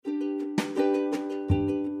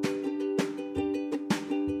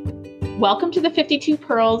Welcome to the 52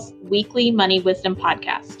 Pearls Weekly Money Wisdom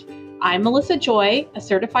Podcast. I'm Melissa Joy, a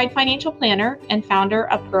certified financial planner and founder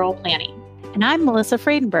of Pearl Planning. And I'm Melissa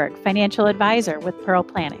Friedenberg, financial advisor with Pearl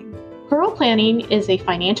Planning. Pearl Planning is a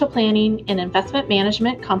financial planning and investment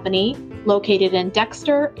management company located in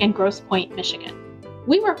Dexter and Grosse Pointe, Michigan.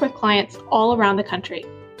 We work with clients all around the country.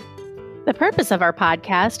 The purpose of our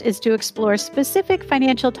podcast is to explore specific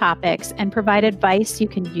financial topics and provide advice you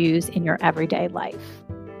can use in your everyday life.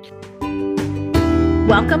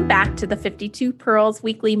 Welcome back to the 52 Pearls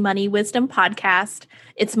Weekly Money Wisdom Podcast.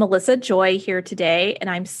 It's Melissa Joy here today, and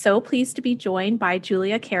I'm so pleased to be joined by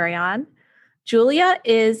Julia Carrion. Julia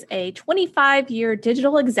is a 25-year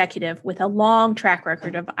digital executive with a long track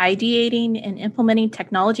record of ideating and implementing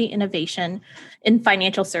technology innovation in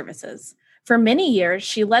financial services. For many years,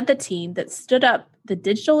 she led the team that stood up the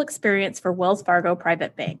digital experience for Wells Fargo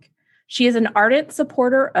Private Bank. She is an ardent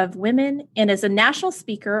supporter of women and is a national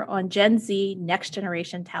speaker on Gen Z next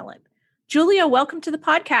generation talent. Julia, welcome to the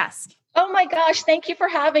podcast. Oh my gosh, thank you for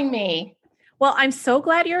having me. Well, I'm so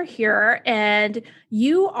glad you're here, and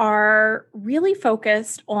you are really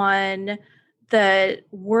focused on the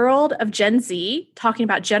world of Gen Z, talking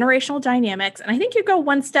about generational dynamics. And I think you go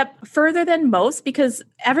one step further than most because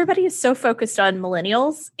everybody is so focused on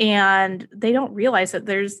millennials and they don't realize that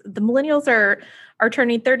the millennials are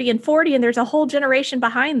turning 30 and 40 and there's a whole generation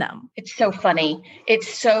behind them. It's so funny. It's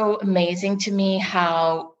so amazing to me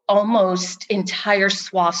how almost entire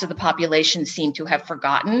swaths of the population seem to have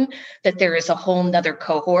forgotten that there is a whole nother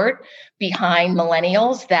cohort behind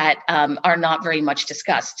millennials that are not very much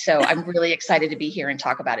discussed. So I'm really excited to be here and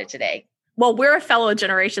talk about it today. Well, we're a fellow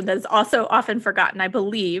generation that is also often forgotten, I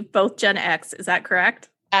believe, both Gen X. Is that correct?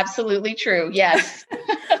 Absolutely true. Yes.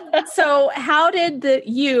 So how did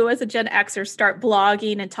you as a Gen Xer start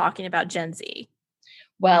blogging and talking about Gen Z?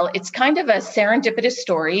 Well, it's kind of a serendipitous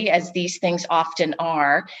story, as these things often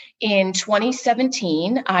are. In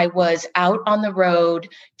 2017, I was out on the road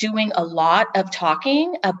doing a lot of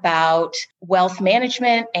talking about wealth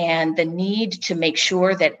management and the need to make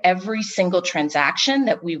sure that every single transaction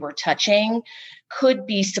that we were touching could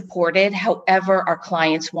be supported however our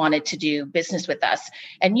clients wanted to do business with us.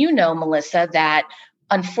 And you know, Melissa, that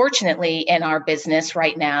unfortunately, in our business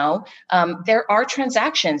right now, there are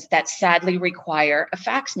transactions that sadly require a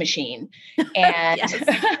fax machine. And,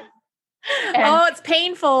 it's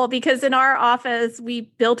painful because in our office, we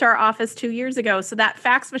built our office 2 years ago. So that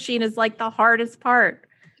fax machine is like the hardest part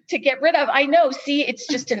to get rid of. I know. See, it's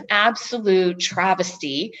just an absolute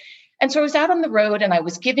travesty. And so I was out on the road and I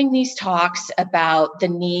was giving these talks about the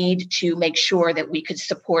need to make sure that we could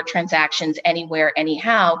support transactions anywhere,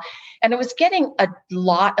 anyhow. And I was getting a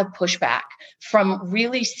lot of pushback from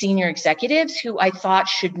really senior executives who I thought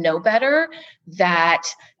should know better that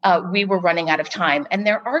we were running out of time. And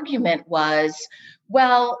their argument was,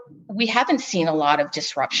 well, we haven't seen a lot of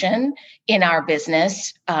disruption in our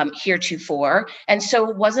business heretofore. And so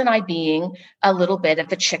wasn't I being a little bit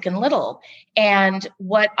of a Chicken Little? And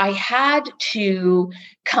what I had to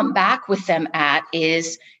come back with them at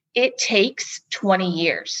is it takes 20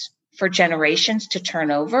 years for generations to turn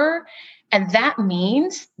over. And that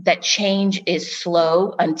means that change is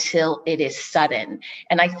slow until it is sudden.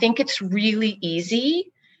 And I think it's really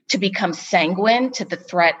easy to become sanguine to the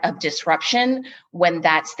threat of disruption when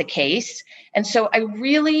that's the case. And so I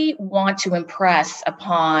really want to impress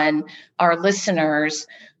upon our listeners,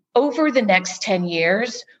 over the next 10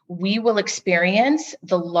 years, we will experience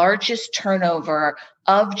the largest turnover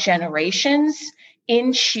of generations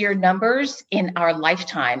in sheer numbers in our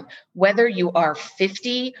lifetime, whether you are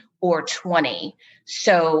 50 or 20.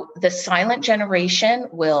 So the silent generation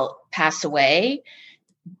will pass away.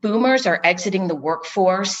 Boomers are exiting the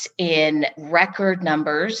workforce in record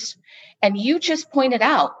numbers. And you just pointed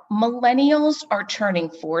out, millennials are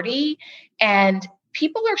turning 40 and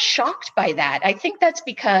people are shocked by that. I think that's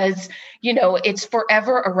because, it's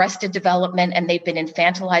forever arrested development and they've been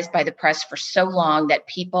infantilized by the press for so long that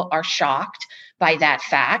people are shocked by that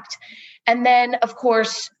fact. And then, of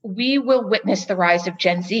course, we will witness the rise of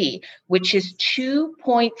Gen Z, which is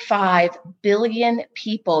 2.5 billion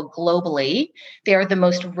people globally. They are the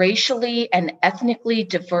most racially and ethnically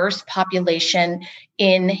diverse population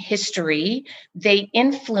in history. They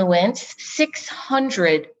influence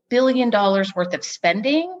 $600 billion worth of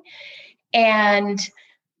spending. And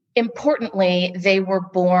importantly, they were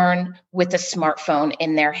born with a smartphone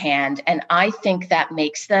in their hand. And I think that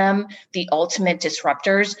makes them the ultimate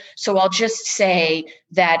disruptors. So I'll just say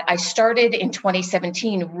that I started in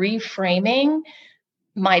 2017 reframing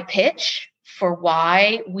my pitch for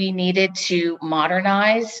why we needed to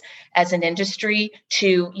modernize as an industry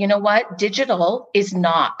to, you know what, digital is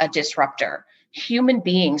not a disruptor. Human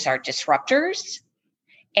beings are disruptors.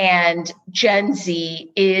 And Gen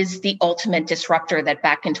Z is the ultimate disruptor that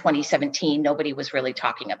back in 2017, nobody was really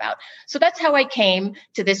talking about. So that's how I came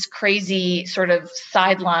to this crazy sort of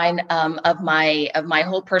sideline of my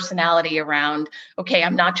whole personality around, okay,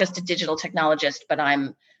 I'm not just a digital technologist, but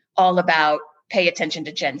I'm all about pay attention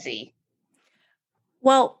to Gen Z.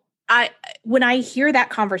 Well, when I hear that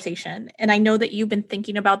conversation, and I know that you've been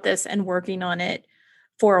thinking about this and working on it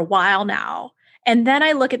for a while now, and then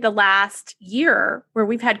I look at the last year where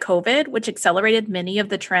we've had COVID, which accelerated many of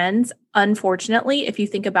the trends. Unfortunately, if you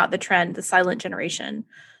think about the trend, the silent generation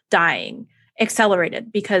dying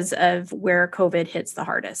accelerated because of where COVID hits the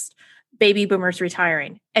hardest. Baby boomers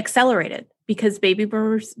retiring accelerated because baby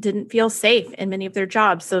boomers didn't feel safe in many of their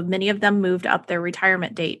jobs. So many of them moved up their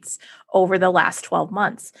retirement dates over the last 12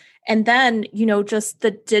 months. And then, just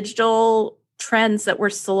the digital trends that were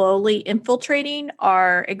slowly infiltrating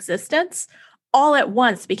our existence all at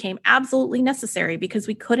once became absolutely necessary because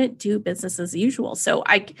we couldn't do business as usual. So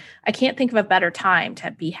I can't think of a better time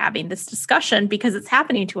to be having this discussion because it's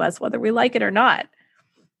happening to us, whether we like it or not.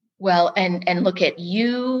 Well, and look at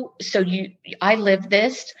you. So I lived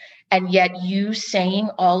this, and yet you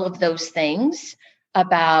saying all of those things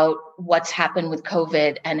about what's happened with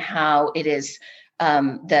COVID and how it is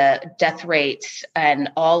the death rates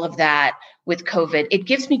and all of that with COVID, it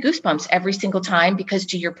gives me goosebumps every single time because,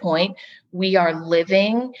 to your point, we are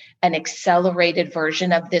living an accelerated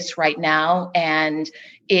version of this right now. And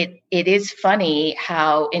it is funny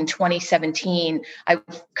how in 2017, I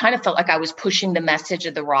kind of felt like I was pushing the message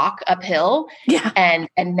of the rock uphill. Yeah.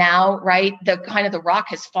 And now, right, the rock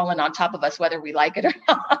has fallen on top of us, whether we like it or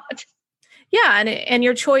not. Yeah. And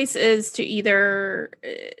your choice is to either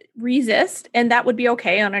resist, and that would be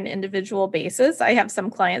okay on an individual basis. I have some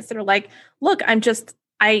clients that are like, look,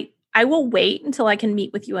 I will wait until I can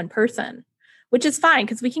meet with you in person, which is fine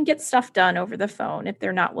because we can get stuff done over the phone if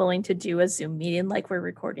they're not willing to do a Zoom meeting like we're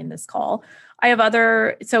recording this call. I have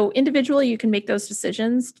so individually you can make those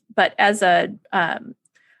decisions, but as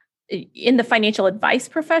in the financial advice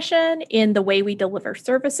profession, in the way we deliver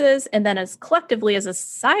services, and then as collectively as a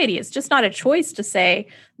society, it's just not a choice to say,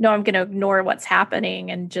 no, I'm going to ignore what's happening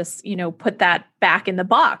and just, put that back in the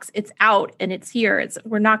box. It's out and it's here.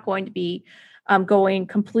 We're not going to be going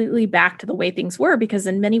completely back to the way things were because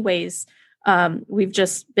in many ways, we've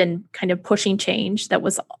just been kind of pushing change that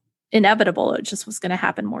was inevitable. It just was going to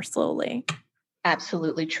happen more slowly.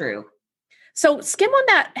 Absolutely true. So skim on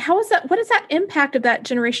that. What is that impact of that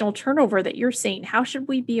generational turnover that you're seeing? How should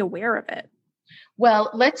we be aware of it?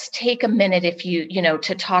 Well, let's take a minute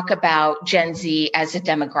to talk about Gen Z as a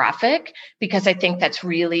demographic, because I think that's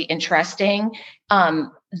really interesting.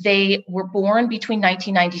 They were born between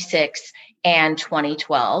 1996 and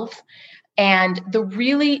 2012. And the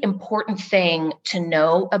really important thing to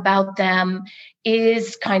know about them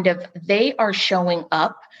is they are showing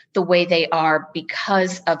up the way they are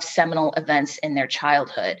because of seminal events in their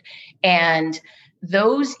childhood. And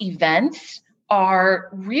those events are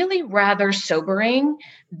really rather sobering.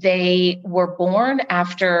 They were born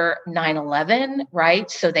after 9/11,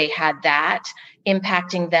 right? So they had that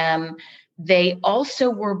impacting them. They also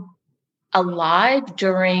were alive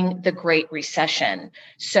during the Great Recession.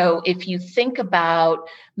 So if you think about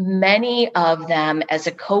many of them as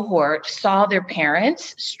a cohort saw their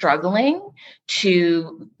parents struggling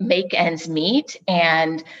to make ends meet,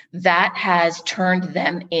 and that has turned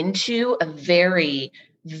them into a very,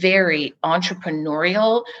 very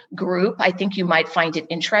entrepreneurial group. I think you might find it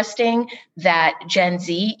interesting that Gen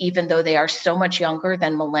Z, even though they are so much younger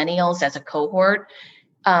than millennials as a cohort,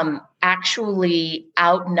 actually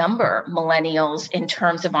outnumber millennials in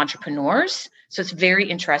terms of entrepreneurs. So it's very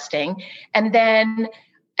interesting. And then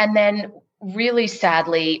really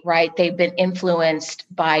sadly, right, they've been influenced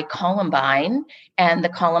by Columbine and the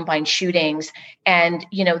Columbine shootings. And,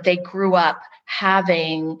 they grew up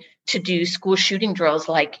having to do school shooting drills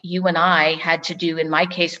like you and I had to do, in my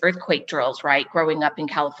case, earthquake drills, right? Growing up in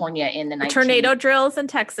California in the tornado drills in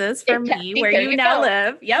Texas for me, where you now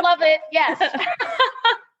live. Yep. Love it. Yes.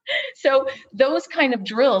 So those kind of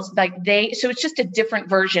drills, so it's just a different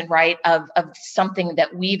version, right, of something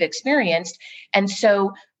that we've experienced. And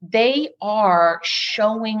so they are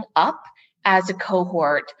showing up as a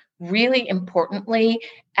cohort, really importantly,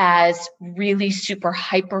 as really super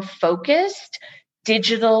hyper-focused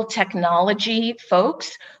digital technology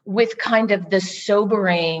folks with kind of the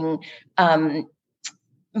sobering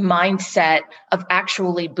mindset of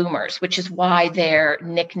actually boomers, which is why their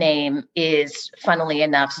nickname is, funnily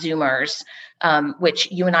enough, Zoomers, which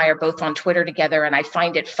you and I are both on Twitter together. And I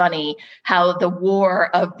find it funny how the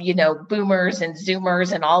war of, boomers and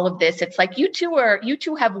Zoomers and all of this, it's like you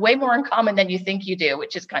two have way more in common than you think you do,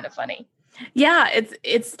 which is kind of funny. Yeah,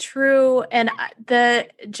 it's true. And the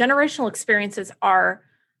generational experiences are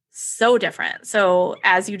so different. So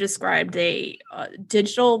as you described,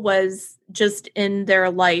 digital was just in their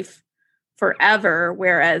life forever,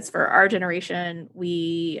 whereas for our generation,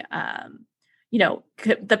 we,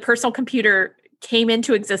 the personal computer came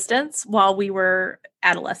into existence while we were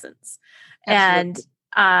adolescents. Absolutely.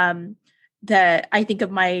 And I think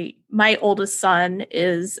of my oldest son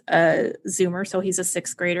is a Zoomer, so he's a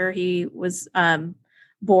sixth grader. He was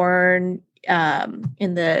born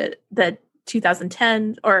in the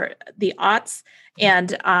 2010 or the aughts,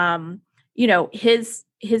 and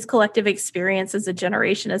his collective experience as a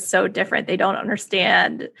generation is so different. They don't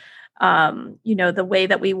understand the way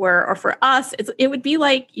that we were, or for us, it would be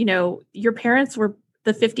like, your parents were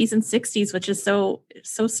the 50s and 60s, which is so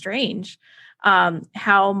strange.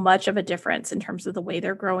 How much of a difference in terms of the way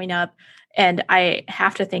they're growing up. And I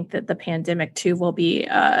have to think that the pandemic too will be,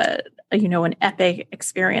 an epic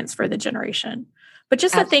experience for the generation. But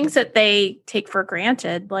just Absolutely. The things that they take for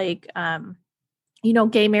granted, like,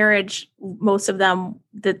 gay marriage, most of them,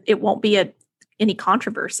 that it won't be any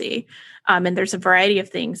controversy. And there's a variety of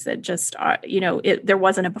things that just, there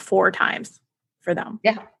wasn't a before times for them.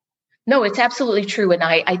 Yeah, no, it's absolutely true. And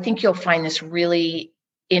I think you'll find this really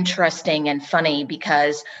interesting and funny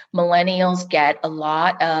because millennials get a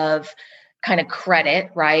lot of kind of credit,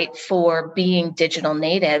 right, for being digital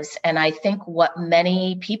natives. And I think what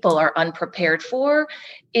many people are unprepared for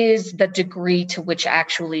is the degree to which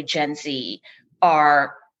actually Gen Z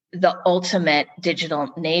are the ultimate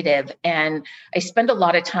digital native. And I spend a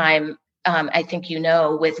lot of time, I think,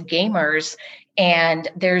 with gamers, and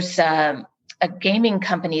there's a gaming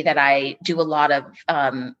company that I do a lot of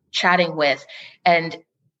chatting with. And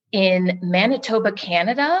in Manitoba,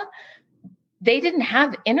 Canada, they didn't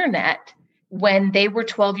have internet when they were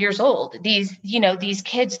 12 years old. These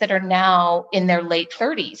kids that are now in their late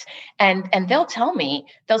 30s. And they'll tell me,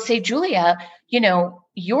 they'll say, Julia,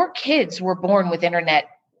 your kids were born with internet,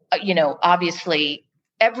 obviously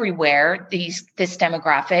everywhere, this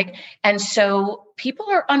demographic. And so people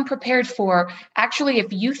are unprepared for, actually,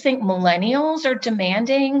 if you think millennials are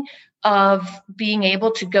demanding of being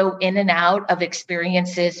able to go in and out of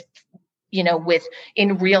experiences, with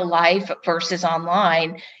in real life versus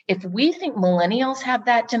online, if we think millennials have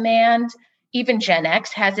that demand, even Gen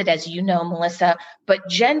X has it, as you know, Melissa, but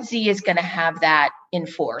Gen Z is going to have that in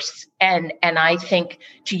force. And I think,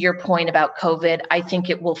 to your point about COVID, I think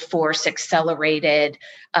it will force accelerated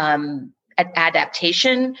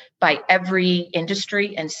adaptation by every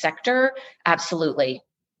industry and sector. Absolutely.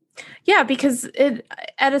 Yeah, because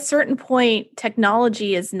at a certain point,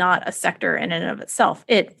 technology is not a sector in and of itself.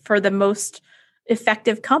 For the most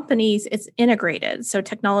effective companies, it's integrated. So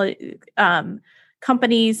technology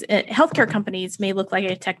companies, healthcare companies may look like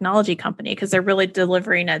a technology company because they're really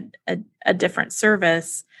delivering a different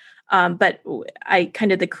service. But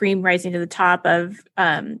the cream rising to the top of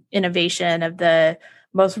innovation of the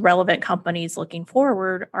most relevant companies looking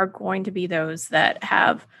forward are going to be those that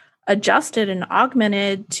have adjusted and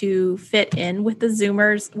augmented to fit in with the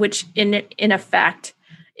Zoomers, which in effect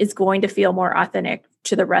is going to feel more authentic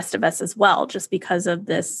to the rest of us as well, just because of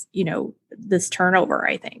this, this turnover,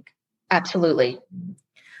 I think. Absolutely.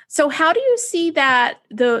 So how do you see that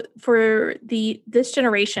this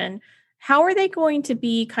generation, how are they going to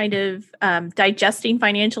be kind of digesting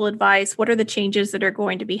financial advice? What are the changes that are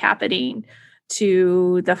going to be happening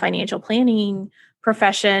to the financial planning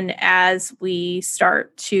profession as we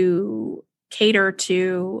start to cater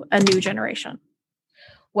to a new generation?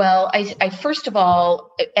 Well, I first of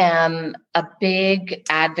all am a big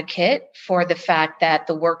advocate for the fact that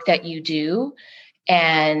the work that you do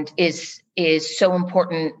and is so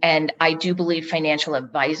important. And I do believe financial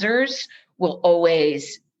advisors will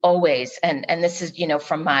always, and this is,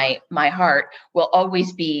 from my heart, will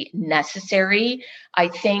always be necessary. I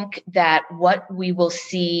think that what we will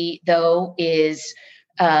see, though, is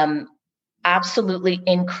absolutely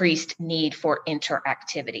increased need for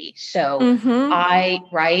interactivity. So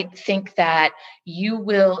I think that you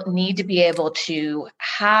will need to be able to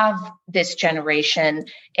have this generation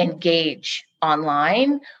engage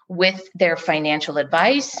online with their financial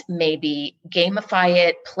advice, maybe gamify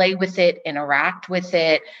it, play with it, interact with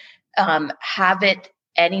it, have it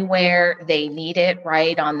anywhere they need it,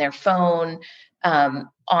 right, on their phone,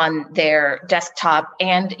 on their desktop,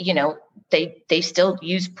 and, they still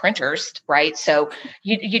use printers, right? So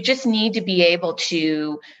you just need to be able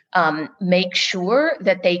to make sure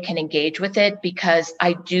that they can engage with it, because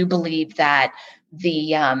I do believe that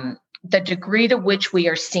the degree to which we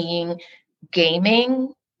are seeing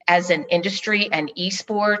gaming as an industry and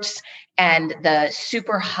esports and the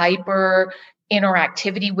super hyper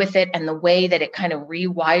interactivity with it and the way that it kind of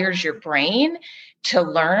rewires your brain to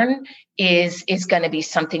learn is going to be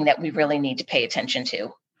something that we really need to pay attention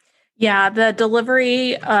to. Yeah, the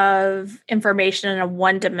delivery of information in a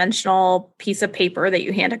one-dimensional piece of paper that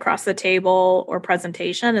you hand across the table or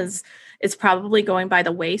presentation is probably going by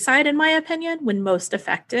the wayside, in my opinion, when most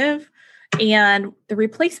effective. And the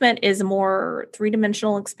replacement is a more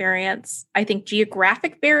three-dimensional experience. I think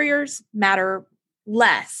geographic barriers matter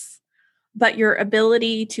less, but your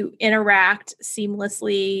ability to interact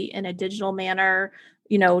seamlessly in a digital manner,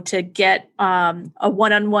 to get a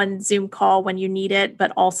one-on-one Zoom call when you need it,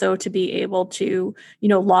 but also to be able to,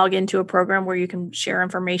 log into a program where you can share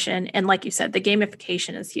information. And like you said, the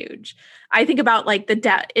gamification is huge. I think about like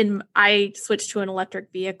I switched to an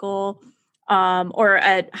electric vehicle or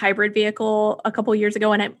a hybrid vehicle a couple of years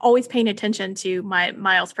ago, and I'm always paying attention to my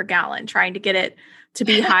miles per gallon, trying to get it to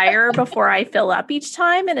be higher before I fill up each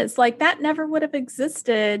time. And it's like, that never would have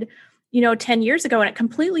existed, 10 years ago. And it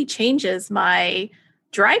completely changes my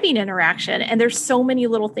driving interaction. And there's so many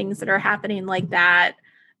little things that are happening like that,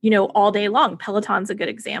 all day long. Peloton's a good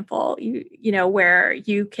example, where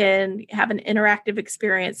you can have an interactive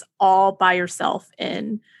experience all by yourself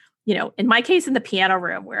in my case, in the piano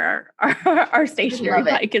room where our stationary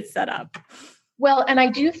bike is set up. Well, and I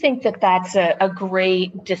do think that that's a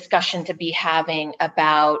great discussion to be having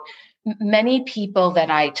about many people that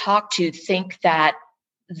I talk to think that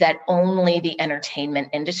only the entertainment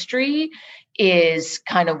industry is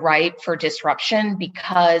kind of ripe for disruption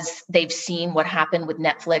because they've seen what happened with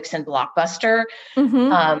Netflix and Blockbuster,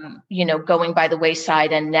 going by the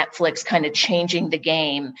wayside, and Netflix kind of changing the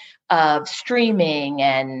game of streaming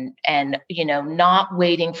and not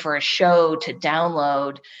waiting for a show to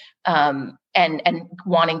download and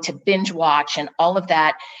wanting to binge watch and all of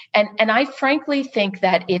that. And I frankly think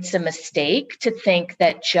that it's a mistake to think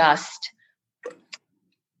that just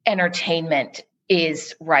entertainment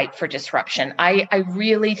is ripe for disruption. I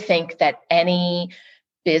really think that any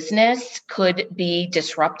business could be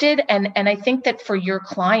disrupted. And I think that for your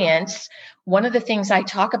clients, one of the things I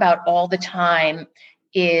talk about all the time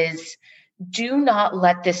is do not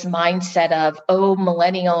let this mindset of, oh,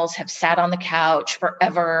 millennials have sat on the couch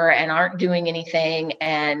forever and aren't doing anything.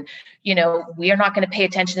 And, we are not going to pay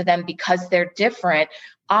attention to them because they're different.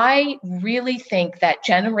 I really think that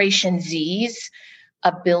Generation Z's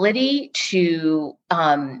ability to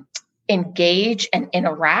engage and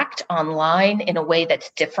interact online in a way that's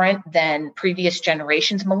different than previous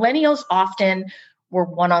generations. Millennials often were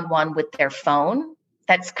one-on-one with their phone.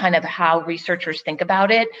 That's kind of how researchers think about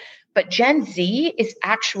it. But Gen Z is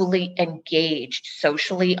actually engaged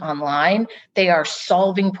socially online. They are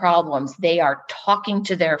solving problems. They are talking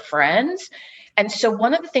to their friends. And so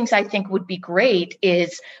one of the things I think would be great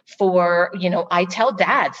is for, I tell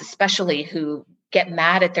dads, especially who get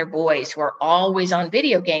mad at their boys who are always on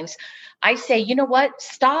video games, I say, you know what,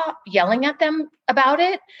 stop yelling at them about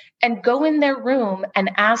it and go in their room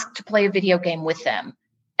and ask to play a video game with them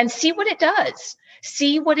and see what it does.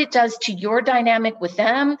 See what it does to your dynamic with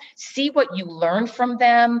them, see what you learn from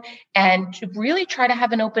them, and really try to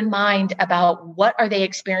have an open mind about what are they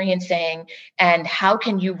experiencing and how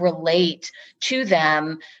can you relate to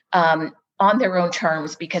them on their own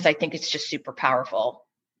terms, because I think it's just super powerful.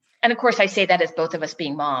 And of course, I say that as both of us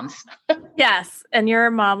being moms. Yes. And you're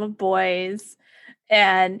a mom of boys.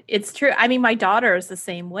 And it's true. I mean, my daughter is the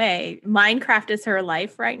same way. Minecraft is her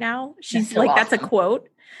life right now. She's so like, awesome. That's a quote.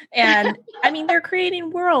 And I mean, they're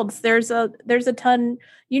creating worlds. There's a ton.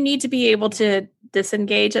 You need to be able to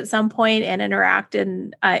disengage at some point and interact.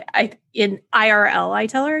 And in IRL, I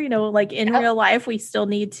tell her, in real life, we still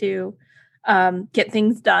need to get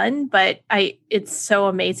things done. But it's so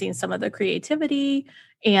amazing, some of the creativity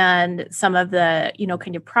and some of the,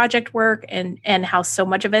 kind of project work and how so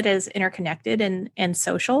much of it is interconnected and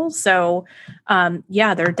social. So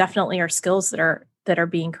there definitely are skills that are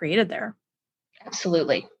being created there.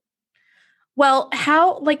 Absolutely. Well,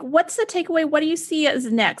 what's the takeaway? What do you see as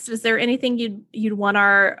next? Is there anything you'd want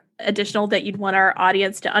our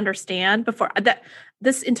audience to understand before that?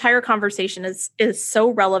 This entire conversation is so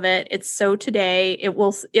relevant. It's so today.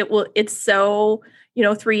 It's so,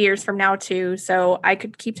 3 years from now too. So I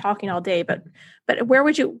could keep talking all day, but what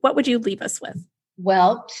would you leave us with?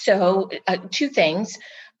 Well, so two things.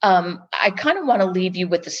 I kind of want to leave you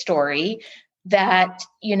with the story that,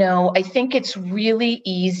 I think it's really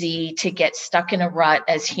easy to get stuck in a rut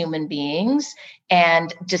as human beings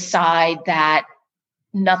and decide that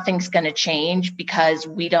nothing's going to change because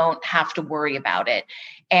we don't have to worry about it.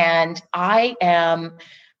 And I am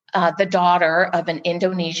the daughter of an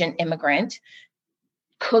Indonesian immigrant.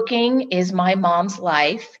 Cooking is my mom's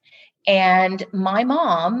life. And my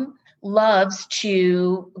mom loves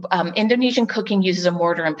to, Indonesian cooking uses a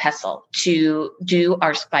mortar and pestle to do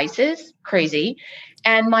our spices, crazy.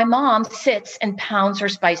 And my mom sits and pounds her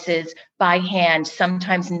spices by hand,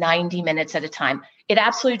 sometimes 90 minutes at a time. It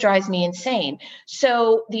absolutely drives me insane.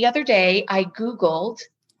 So the other day I Googled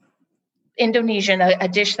Indonesian, a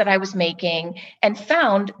dish that I was making, and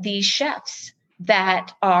found these chefs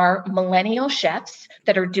that are millennial chefs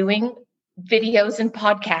that are doing videos and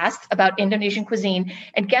podcasts about Indonesian cuisine.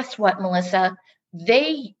 And guess what, Melissa?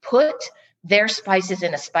 They put their spices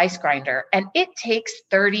in a spice grinder, and it takes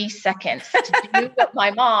 30 seconds to do what my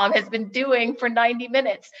mom has been doing for 90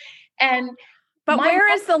 minutes. But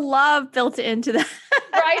where is the love built into that?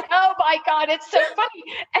 Right? Oh my God, it's so funny.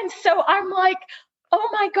 And so I'm like, oh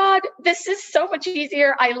my God, this is so much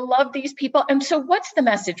easier. I love these people. And so what's the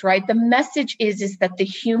message, right? The message is that the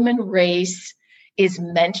human race is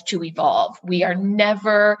meant to evolve. We are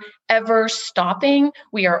never, ever stopping.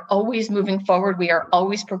 We are always moving forward. We are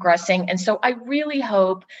always progressing. And so I really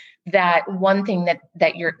hope that one thing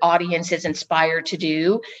that your audience is inspired to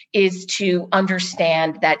do is to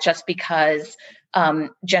understand that just because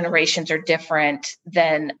generations are different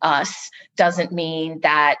than us doesn't mean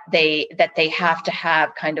that they have to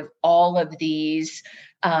have kind of all of these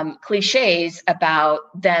cliches about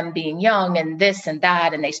them being young and this and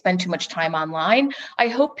that, and they spend too much time online. I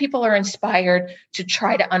hope people are inspired to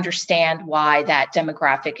try to understand why that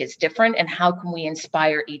demographic is different and how can we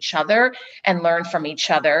inspire each other and learn from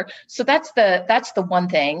each other. So that's the one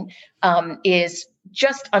thing, is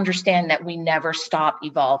just understand that we never stop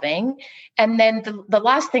evolving. And then the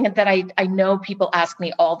last thing that I know people ask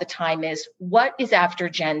me all the time is, what is after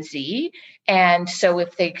Gen Z? And so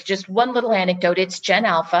if they just one little anecdote, it's Gen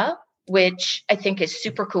Alpha, which I think is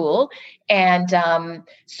super cool. And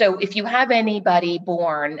so if you have anybody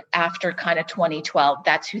born after kind of 2012,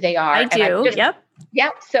 that's who they are. I do. Yep.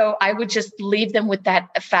 Yep. So I would just leave them with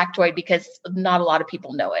that factoid because not a lot of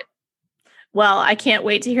people know it. Well, I can't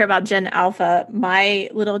wait to hear about Gen Alpha. My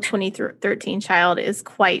little 2013 child is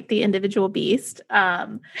quite the individual beast.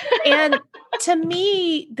 And to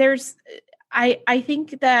me, I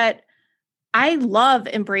think that I love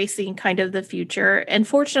embracing kind of the future. And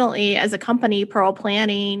fortunately, as a company, Pearl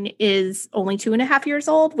Planning is only 2.5 years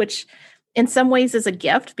old, which in some ways is a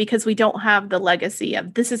gift because we don't have the legacy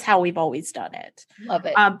of this is how we've always done it. Love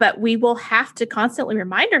it. But we will have to constantly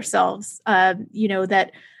remind ourselves,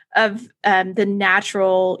 that of the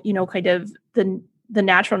natural, kind of the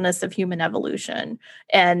naturalness of human evolution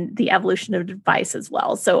and the evolution of device as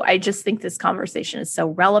well. So I just think this conversation is so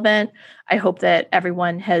relevant. I hope that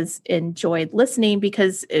everyone has enjoyed listening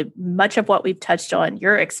because much of what we've touched on,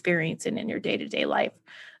 you're experiencing in your day-to-day life.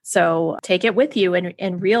 So take it with you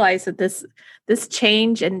and realize that this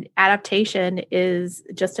change and adaptation is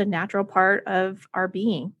just a natural part of our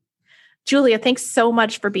being. Julia, thanks so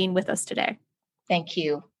much for being with us today. Thank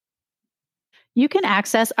you. You can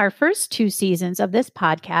access our first 2 seasons of this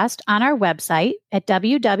podcast on our website at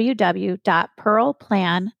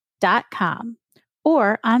www.pearlplan.com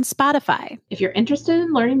or on Spotify. If you're interested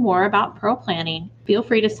in learning more about Pearl Planning, feel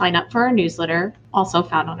free to sign up for our newsletter, also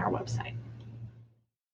found on our website.